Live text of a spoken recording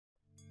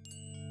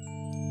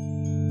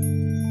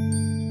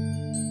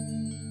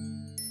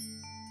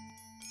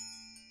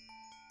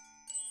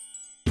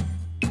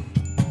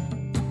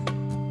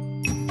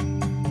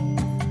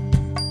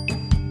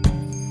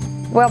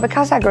Well,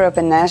 because I grew up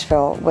in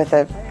Nashville with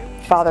a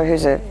father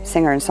who's a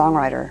singer and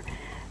songwriter,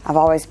 I've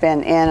always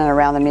been in and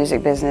around the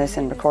music business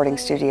and recording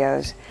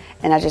studios,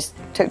 and I just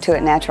took to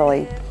it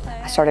naturally.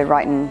 I started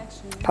writing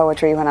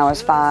poetry when I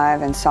was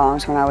 5 and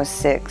songs when I was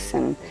 6,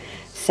 and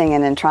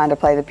singing and trying to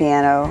play the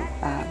piano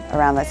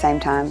around that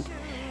same time.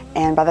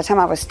 And by the time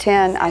I was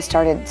 10, I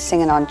started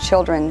singing on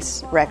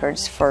children's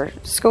records for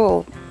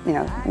school,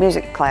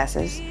 music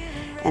classes.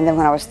 And then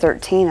when I was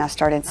 13, I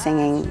started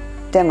singing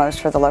demos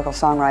for the local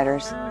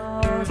songwriters.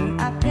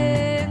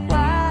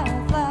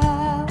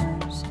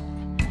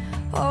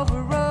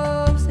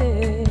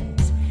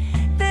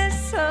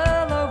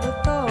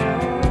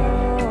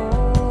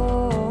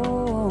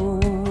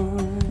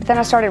 But then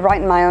I started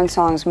writing my own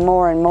songs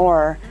more and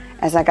more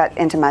as I got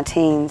into my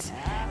teens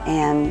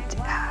and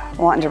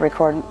wanting to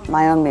record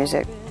my own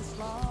music.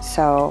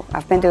 So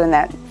I've been doing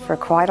that for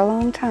quite a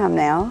long time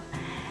now,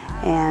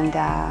 and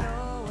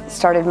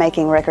started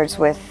making records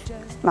with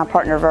my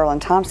partner Verlin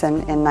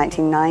Thompson in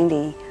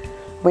 1990.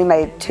 We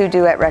made 2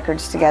 duet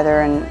records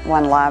together and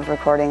 1 live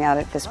recording out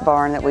at this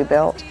barn that we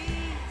built.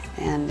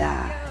 And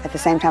at the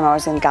same time I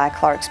was in Guy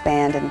Clark's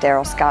band and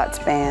Daryl Scott's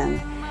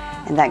band,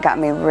 and that got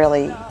me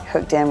really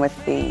hooked in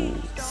with the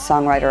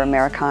songwriter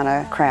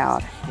Americana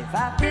crowd. If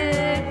I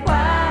pick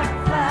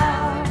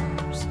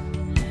wildflowers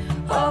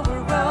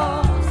over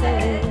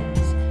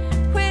roses,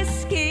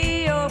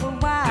 whiskey over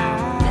wine,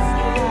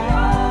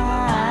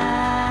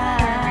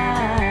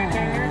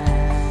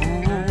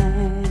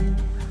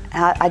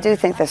 I do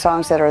think the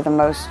songs that are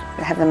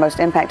have the most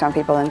impact on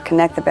people and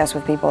connect the best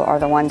with people are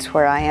the ones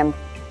where I am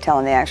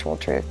telling the actual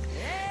truth.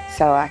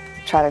 So I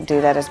try to do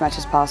that as much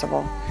as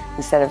possible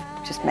instead of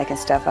just making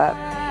stuff up.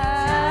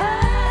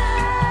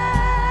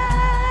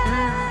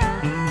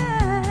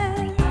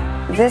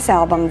 This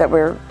album that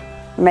we're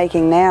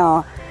making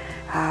now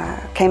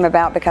came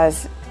about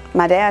because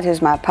my dad,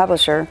 who's my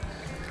publisher,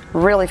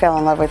 really fell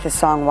in love with the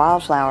song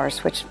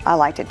Wildflowers, which I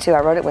liked it too. I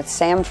wrote it with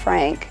Sam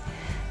Frank,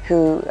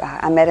 who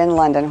I met in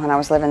London when I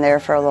was living there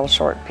for a little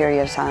short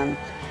period of time.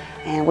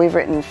 And we've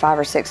written 5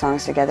 or 6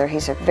 songs together.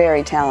 He's a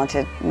very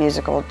talented,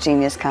 musical,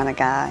 genius kind of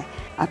guy.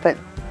 I put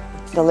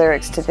the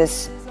lyrics to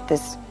this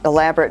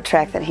elaborate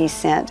track that he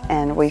sent,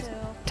 and we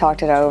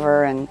talked it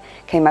over and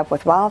came up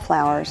with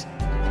Wildflowers.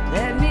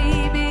 Let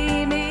me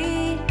be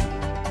me,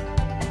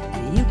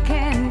 you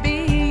can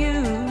be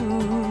you.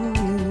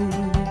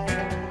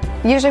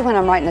 Usually when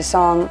I'm writing a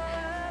song,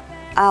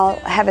 I'll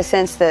have a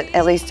sense that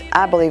at least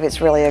I believe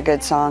it's really a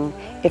good song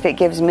if it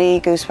gives me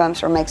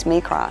goosebumps or makes me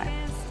cry.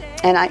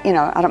 And I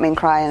don't mean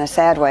cry in a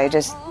sad way,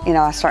 just,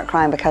 I start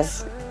crying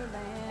because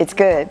it's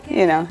good,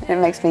 it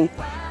makes me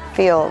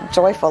feel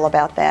joyful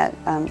about that,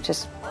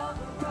 just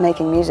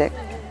making music.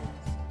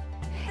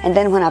 And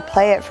then when I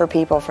play it for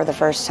people for the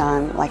first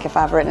time, like if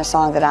I've written a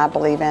song that I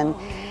believe in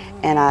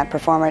and I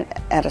perform it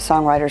at a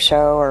songwriter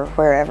show or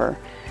wherever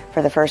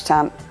for the first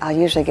time, I'll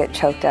usually get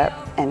choked up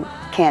and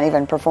can't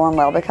even perform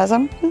well because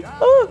I'm,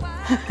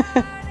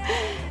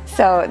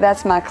 So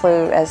that's my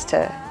clue as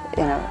to,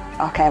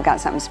 okay, I've got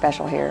something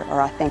special here,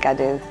 or I think I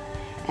do,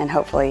 and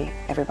hopefully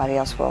everybody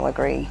else will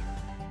agree.